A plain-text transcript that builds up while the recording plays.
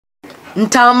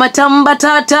ntama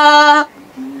tambatata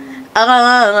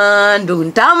andu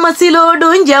ntama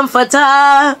silodu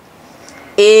njamfata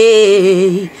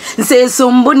nse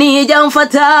sumbuni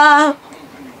jamfata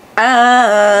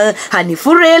hani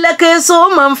furela keso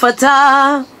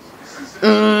manfata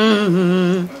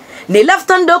ni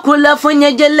laftando kula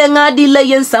fonya jelle ngadi la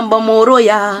yen samba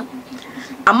moroya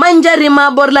amanjari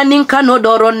maborla ninkano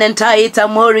doro nentaita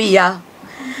moria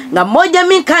nga moja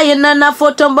mikayena na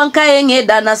foto mbankaye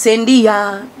ngeda na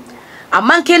sendia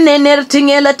amanke nener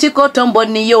tingela tiko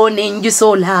mboni yoni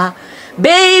njisola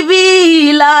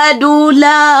baby la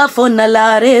dula fona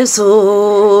la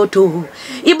resoto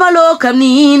ibalo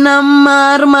kamina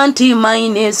marmanti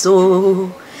maineso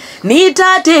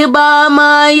nitate ba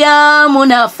maya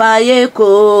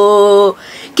munafayeko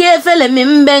kefele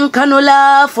mimben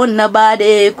kanula fona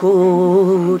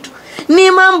badeko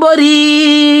ni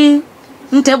mambori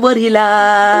Nte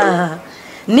Borilla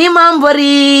ni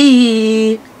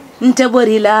mambori Nte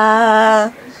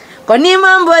Borilla ko ni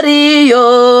mambori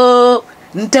yo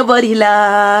Nte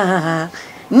Borilla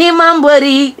ni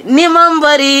mambori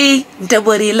Nte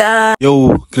Borilla.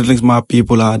 Yo, greetings my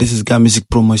people. This is Gambian Music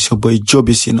Promo. It's your boy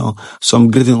Jobis, So I'm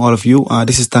greeting all of you.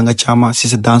 This is Tanga Chama.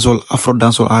 She's a dancehall, Afro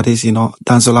dancehall artist,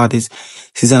 dancehall artist.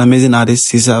 She's an amazing artist.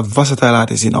 She's a versatile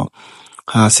artist,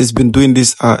 She's been doing this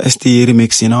ST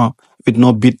remix, with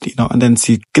no beat, and then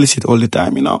she kills it all the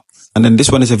time, And then this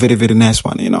one is a very, very nice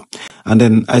one, And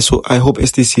then I hope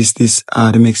ST sees this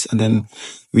remix, and then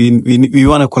we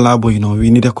want to collab, we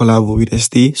need a collab with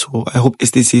ST. So I hope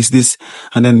ST sees this,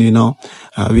 and then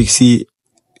we see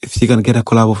if she can get a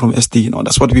collab from ST,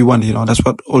 that's what we want, that's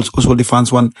what also the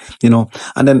fans want,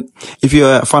 And then if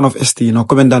you're a fan of ST,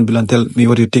 comment down below and tell me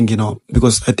what you think,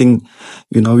 because I think,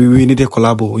 we need a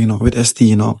collab, with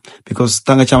ST, because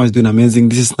Tanga Chama is doing amazing.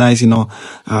 This is nice,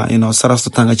 Saras to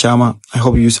Tanga Chama. I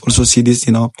hope you also see this,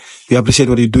 we appreciate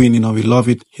what you're doing, we love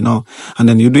it, and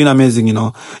then you're doing amazing,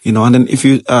 and then if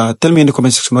you, tell me in the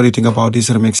comment section what you think about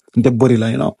this remix, Nte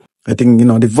Borilla, I think,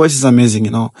 the voice is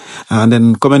amazing, and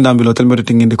then comment down below, tell me what you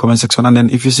think in the comment section. And then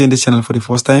if you're seeing this channel for the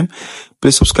first time,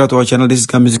 please subscribe to our channel. This is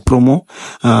Gambian Music Promo.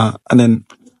 And then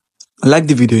like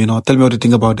the video, tell me what you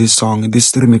think about this song,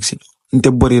 this remix,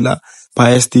 Nte Borilla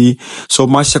by ST. So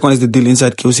March 2nd is the deal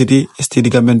inside Q City. ST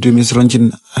Gambian Dream is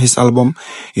launching his album,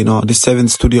 the 7th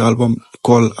studio album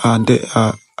called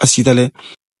Asitale.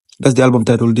 That's the album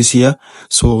title this year.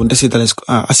 So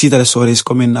Asitale story is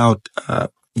coming out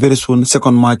very soon,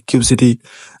 2nd March, Cube City,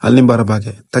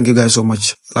 Alimbarabage. Thank you guys so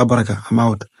much. La baraka. I'm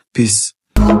out. Peace.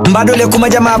 Mbadole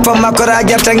kumajama pa makora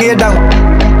ajartangi dam.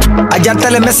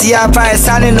 Ajartale mesiya pa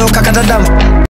esani no kakata dam.